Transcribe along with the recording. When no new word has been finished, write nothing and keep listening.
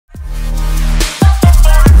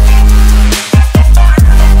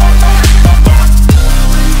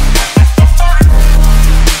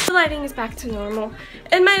to normal.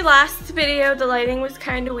 In my last video, the lighting was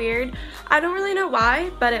kind of weird. I don't really know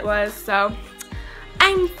why, but it was, so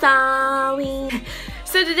I'm sorry.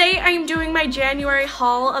 So today I'm doing my January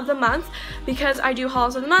haul of the month because I do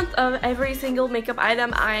hauls of the month of every single makeup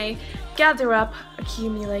item I gather up,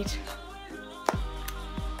 accumulate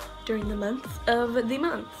during the month of the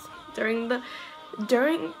month. During the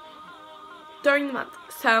month.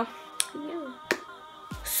 So yeah.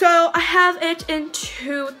 So I have it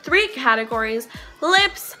into 3 categories: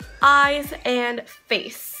 lips, eyes, and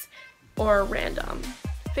face. Or random.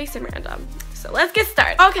 Face and random. So let's get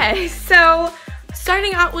started. Okay, so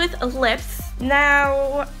starting out with lips.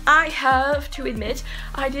 Now, I have to admit,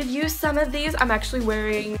 I did use some of these. I'm actually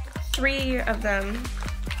wearing 3 of them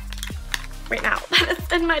right now.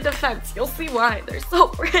 In my defense, you'll see why. They're so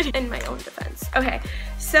pretty in my own defense. Okay,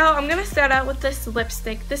 so I'm gonna start out with this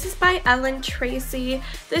lipstick. This is by Ellen Tracy.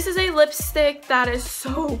 This is a lipstick that is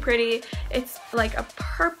so pretty. It's like a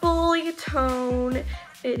purpley tone.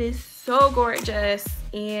 It is so gorgeous,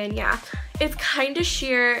 and yeah, it's kind of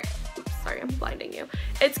sheer. Oops, sorry, I'm blinding you.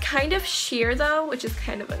 It's kind of sheer though, which is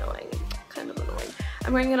kind of annoying.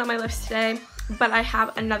 I'm wearing it on my lips today, but I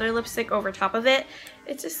have another lipstick over top of it.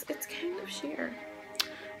 It's kind of sheer.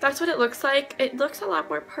 That's what it looks like. It looks a lot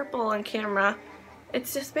more purple on camera.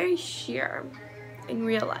 It's just very sheer in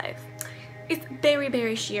real life. It's very,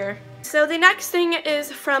 very sheer. So the next thing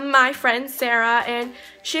is from my friend Sarah, and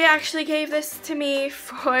she actually gave this to me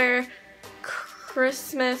for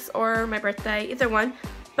Christmas or my birthday, either one.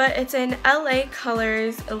 But it's an LA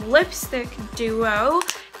Colors lipstick duo,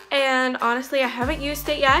 and honestly I haven't used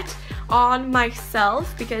it yet on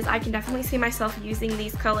myself because I can definitely see myself using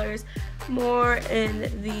these colors more in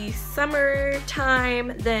the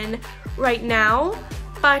summertime than right now.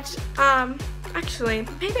 But actually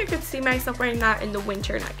maybe I could see myself wearing that in the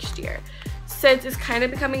winter next year, since it's kind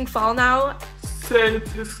of becoming fall now.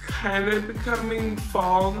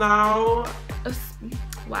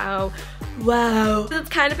 Wow. It's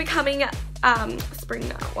kind of becoming spring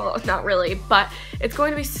now. Well, not really, but it's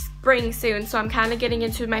going to be spring soon, so I'm kind of getting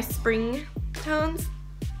into my spring tones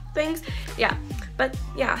things. Yeah, but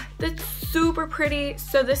yeah, it's super pretty.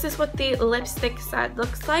 So this is what the lipstick set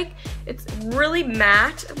looks like. It's really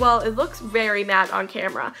matte. Well, it looks very matte on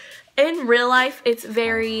camera. In real life, it's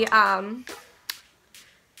very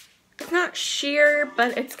it's not sheer,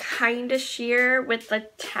 but it's kind of sheer with a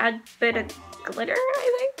tad bit of glitter,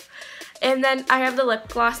 I think. And then I have the lip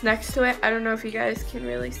gloss next to it. I don't know if you guys can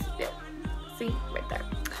really see it. See, right there.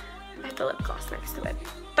 I have the lip gloss next to it.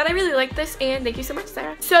 But I really like this, and thank you so much,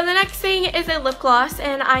 Sarah. So the next thing is a lip gloss,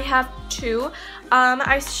 and I have 2.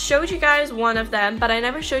 I showed you guys one of them, but I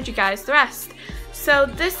never showed you guys the rest. So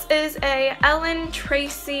this is a Ellen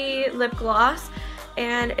Tracy lip gloss,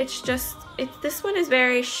 and it's just, this one is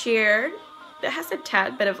very sheer. It has a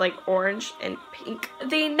tad bit of like orange and pink.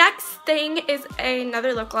 The next thing is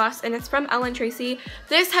another lip gloss, and it's from Ellen Tracy.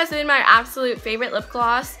 This has been my absolute favorite lip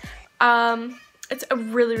gloss. It's a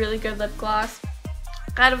really, really good lip gloss.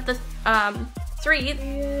 Out of the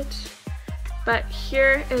 3, but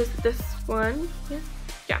here is this one.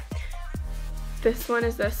 Yeah. This one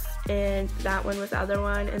is this, and that one was the other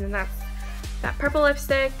one, and then that's that purple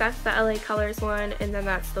lipstick, that's the LA Colors one, and then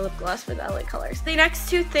that's the lip gloss for the LA Colors. The next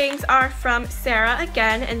 2 things are from Sarah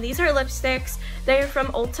again, and these are lipsticks. They are from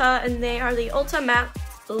Ulta, and they are the Ulta Matte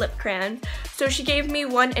Lip Crayon. So she gave me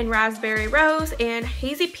one in Raspberry Rose and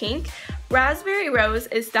Hazy Pink. Raspberry Rose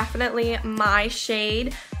is definitely my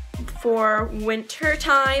shade for winter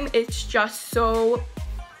time. It's just such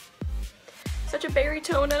a berry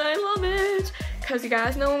tone, and I love it because you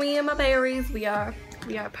guys know me and my berries. We are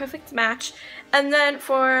a perfect match. And then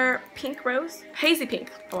for Pink Rose, Hazy Pink.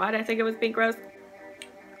 Why did I think it was Pink Rose?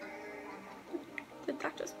 Did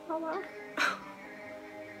that just fall out?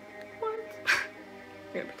 What?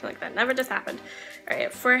 I'm gonna pretend like that never just happened.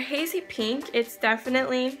 Alright, for Hazy Pink, it's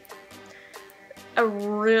definitely a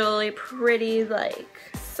really pretty, like,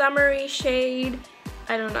 summery shade.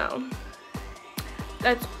 I don't know.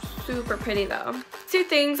 That's super pretty though. 2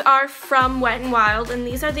 things are from Wet n Wild, and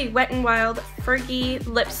these are the Wet n Wild Fergie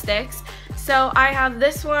lipsticks. So I have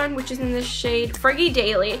this one, which is in the shade Fergie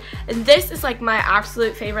Daily, and this is like my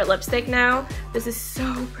absolute favorite lipstick now. This is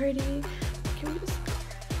so pretty. Can we just...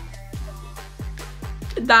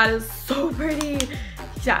 That is so pretty.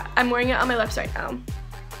 Yeah, I'm wearing it on my lips right now.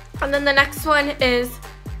 And then the next one is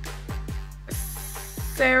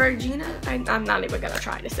Saragina. I'm not even gonna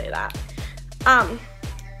try to say that.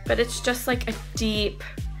 But it's just like a deep,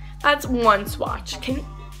 that's 1 swatch.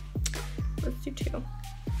 Let's do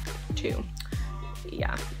 2.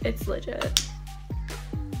 Yeah, it's legit.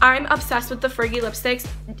 I'm obsessed with the Fergie lipsticks.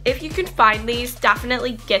 if you can find these,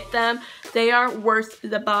 definitely get them. They are worth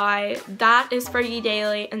the buy. That is Fergie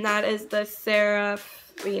Daily, and that is the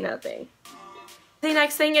Serafina thing. The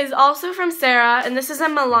next thing is also from Sarah, and this is a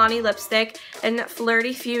Milani lipstick in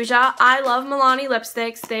Flirty Fuchsia. I love Milani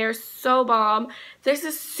lipsticks. They are so bomb. This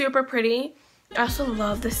is super pretty. I also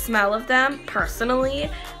love the smell of them, personally.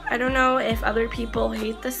 I don't know if other people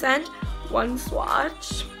hate the scent. One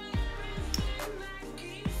swatch.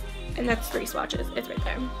 And that's 3 swatches. It's right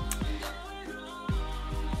there.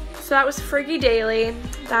 So that was Fergie Daily.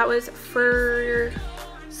 That was for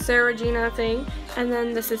Sarah Gina thing. And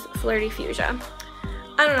then this is Flirty Fuchsia.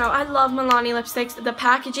 I don't know, I love Milani lipsticks. The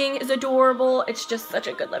packaging is adorable. It's just such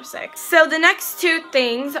a good lipstick. So the next 2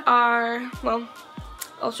 things are, well,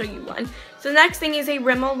 I'll show you one. So the next thing is a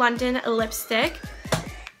Rimmel London lipstick.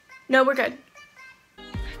 No, we're good.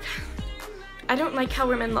 I don't like how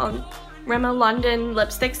Rimmel London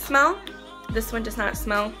lipsticks smell. This one does not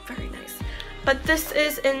smell very nice. But this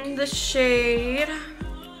is in the shade,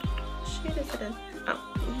 what shade is it in? Oh,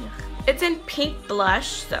 yeah. It's in Pink Blush,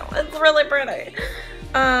 so it's really pretty.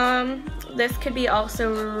 This could be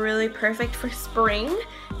also really perfect for spring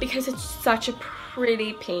because it's such a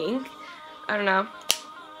pretty pink. I don't know.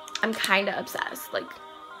 I'm kind of obsessed. Like,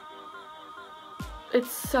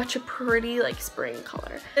 it's such a pretty, like, spring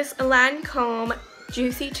color. This Lancome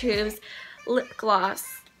Juicy Tubes lip gloss,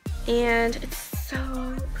 and it's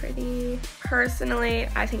so pretty. Personally,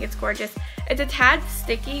 I think it's gorgeous. It's a tad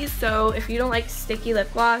sticky, so if you don't like sticky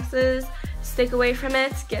lip glosses, stick away from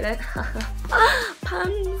it. Get it?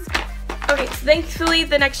 Puns. Okay, so thankfully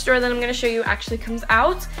the next drawer that I'm going to show you actually comes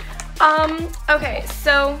out. Okay,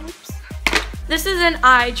 so oops. This is an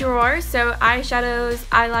eye drawer, so eyeshadows,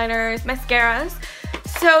 eyeliners, mascaras.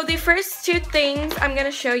 So the first 2 things I'm going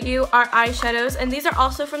to show you are eyeshadows, and these are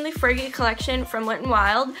also from the Fergie collection from Wet n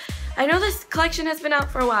Wild. I know this collection has been out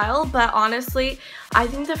for a while, but honestly, I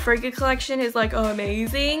think the Fergie collection is like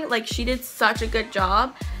amazing. Like, she did such a good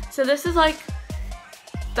job. So this is like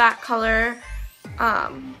that color.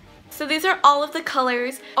 So these are all of the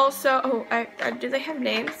colors. Also, do they have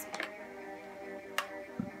names?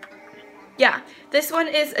 Yeah, this one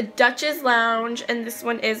is Dutch's Lounge, and this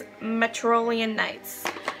one is Metrolian Nights.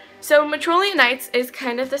 So Metrolian Nights is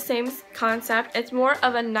kind of the same concept. It's more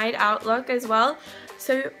of a night out look as well.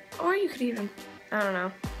 So, or you could even, I don't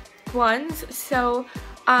know, ones. So,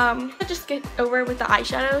 I'll just get over with the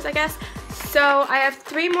eyeshadows, I guess. So I have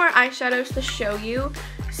 3 more eyeshadows to show you.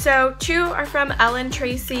 So 2 are from Ellen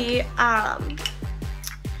Tracy.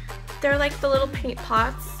 They're like the little paint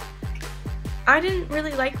pots. I didn't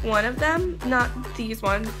really like one of them, not these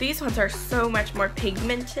ones. These ones are so much more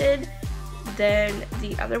pigmented than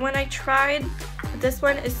the other one I tried. This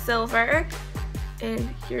one is silver, and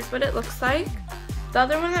here's what it looks like. The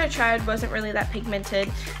other one that I tried wasn't really that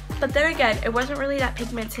pigmented, but then again, it wasn't really that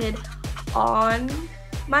pigmented on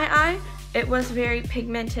my eye. It was very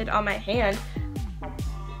pigmented on my hand,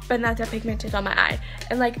 but not that pigmented on my eye.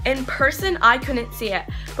 And like in person, I couldn't see it.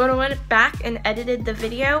 But when I went back and edited the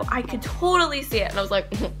video, I could totally see it. And I was like,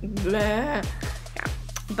 bleh. Yeah.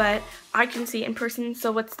 But I can see it in person,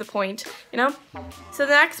 so what's the point, you know? So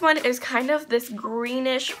the next one is kind of this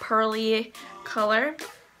greenish pearly color.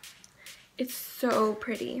 It's so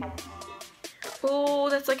pretty. Oh,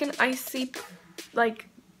 that's like an icy, like,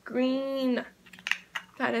 green.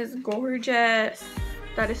 That is gorgeous.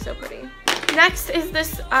 That is so pretty. Next is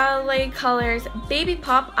this LA Colors Baby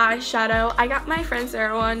Pop eyeshadow. I got my friend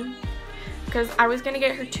Sarah one because I was going to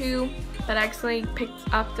get her 2, but I actually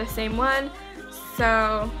picked up the same one.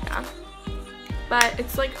 So, yeah. But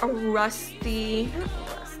it's like a rusty, not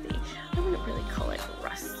rusty, I wouldn't really call it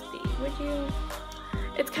rusty, would you?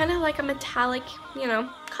 It's kind of like a metallic, you know,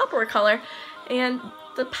 copper color. And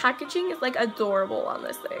the packaging is like adorable on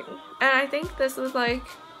this thing. And I think this is like,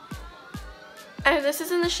 and this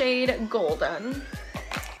is in the shade Golden.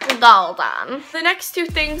 Golden. The next 2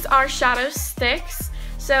 things are shadow sticks.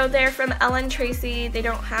 So they're from Ellen Tracy. They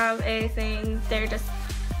don't have a thing. They're just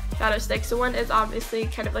shadow sticks. So one is obviously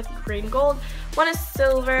kind of like green gold. One is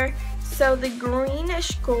silver. So the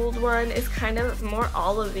greenish gold one is kind of more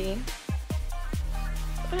olivey.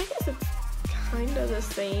 But I guess it's kind of the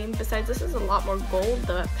same. Besides, this is a lot more gold.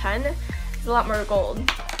 The pen is a lot more gold.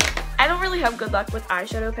 I don't really have good luck with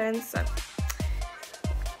eyeshadow pens. So.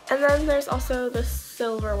 And then there's also the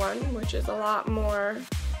silver one, which is a lot more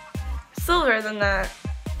silver than that.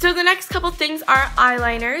 So the next couple things are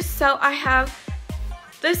eyeliners. So I have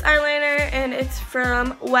this eyeliner, and it's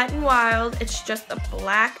from Wet n Wild. It's just a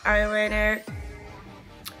black eyeliner,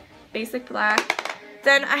 basic black.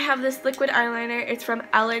 Then I have this liquid eyeliner. It's from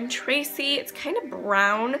Ellen Tracy. It's kind of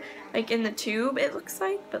brown, like in the tube it looks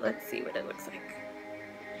like, but let's see what it looks like.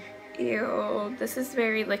 Ew, this is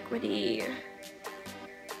very liquidy.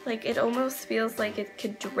 Like, it almost feels like it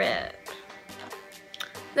could drip.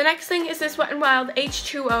 The next thing is this Wet n Wild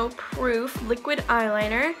H2O Proof Liquid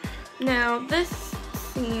Eyeliner. Now, this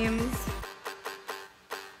seems...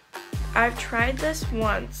 I've tried this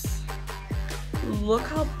once. Look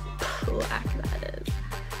how black that is.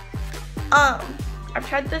 I've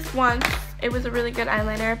tried this once. It was a really good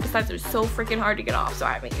eyeliner. Besides, it was so freaking hard to get off, so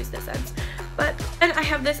I haven't used it since. But then I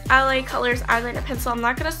have this LA Colors eyeliner pencil. I'm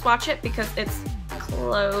not going to swatch it because it's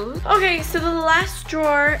closed. Okay, so the last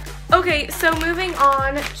drawer. Okay, so moving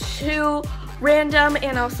on to random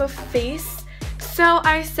and also face. So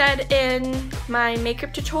I said in my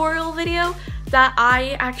makeup tutorial video that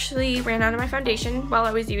I actually ran out of my foundation while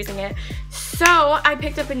I was using it. So I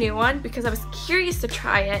picked up a new one because I was curious to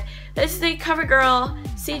try it. This is the CoverGirl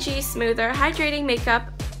CG Smoother Hydrating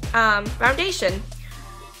Makeup Foundation.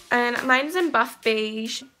 And mine's in buff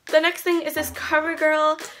beige. The next thing is this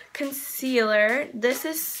CoverGirl concealer. This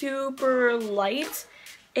is super light.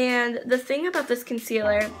 And the thing about this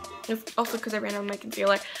concealer is also because I ran out of my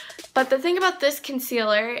concealer. But the thing about this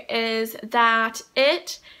concealer is that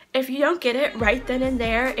if you don't get it right then and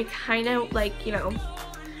there, it kind of like, you know,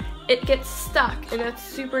 it gets stuck and it's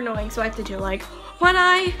super annoying. So I have to do like one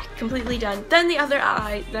eye, completely done, then the other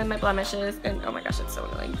eye, then my blemishes, and oh my gosh, it's so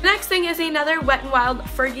annoying. The next thing is another Wet n Wild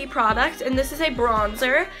Fergie product, and this is a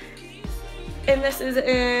bronzer. And this is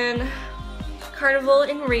in Carnival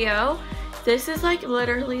in Rio. This is like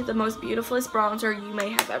literally the most beautifulest bronzer you may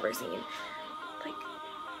have ever seen. Like,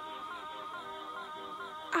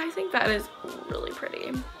 I think that is really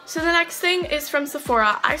pretty. So the next thing is from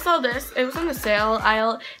Sephora. I saw this, it was on the sale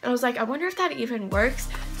aisle, and I was like, I wonder if that even works.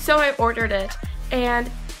 So I ordered it, and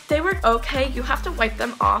they work okay. You have to wipe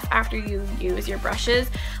them off after you use your brushes.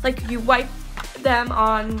 Like, you wipe them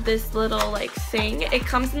on this little like thing. It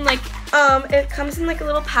comes in like a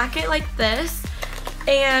little packet like this,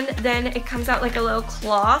 and then it comes out like a little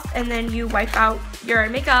cloth, and then you wipe out your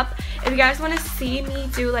makeup. If you guys want to see me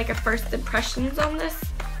do like a first impressions on this,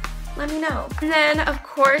 let me know. And then of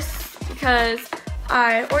course, because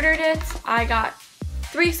I ordered it, I got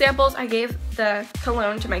 3 samples. I gave the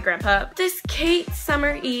cologne to my grandpa. This Kate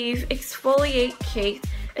Summer Eve Exfoliate Kate.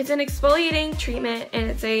 It's an exfoliating treatment, and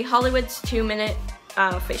it's a Hollywood's 2-minute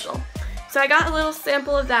facial. So I got a little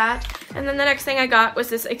sample of that, and then the next thing I got was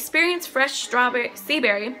this Experience Fresh Strawberry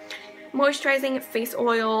Seaberry moisturizing face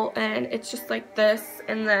oil, and it's just like this,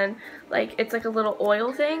 and then like it's like a little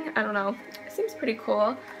oil thing. I don't know. It seems pretty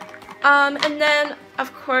cool. And then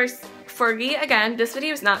of course Fergie. Again, this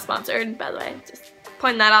video is not sponsored, by the way. Just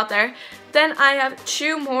pointing that out there. Then I have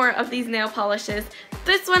 2 more of these nail polishes.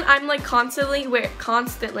 This one I'm like constantly wearing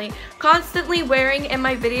in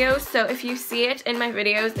my videos, so if you see it in my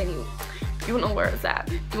videos, then you know where it's at.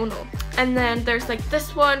 You know. And then there's like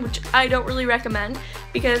this one, which I don't really recommend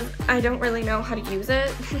because I don't really know how to use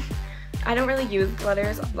it. I don't really use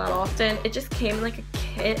glitters that often. It just came in like a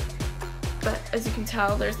kit, but as you can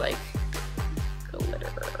tell, there's like glitter.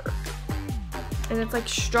 And it's like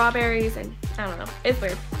strawberries, and I don't know. It's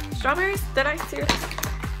weird. Strawberries? Did I seriously?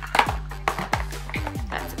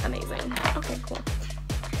 That's amazing. Okay, cool.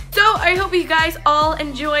 So I hope you guys all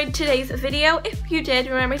enjoyed today's video. If you did,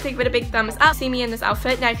 remember to give it a big thumbs up. See me in this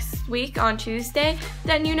outfit next week on Tuesday.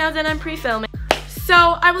 Then you know that I'm pre-filming. So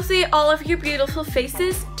I will see all of your beautiful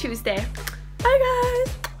faces Tuesday. Bye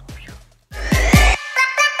guys!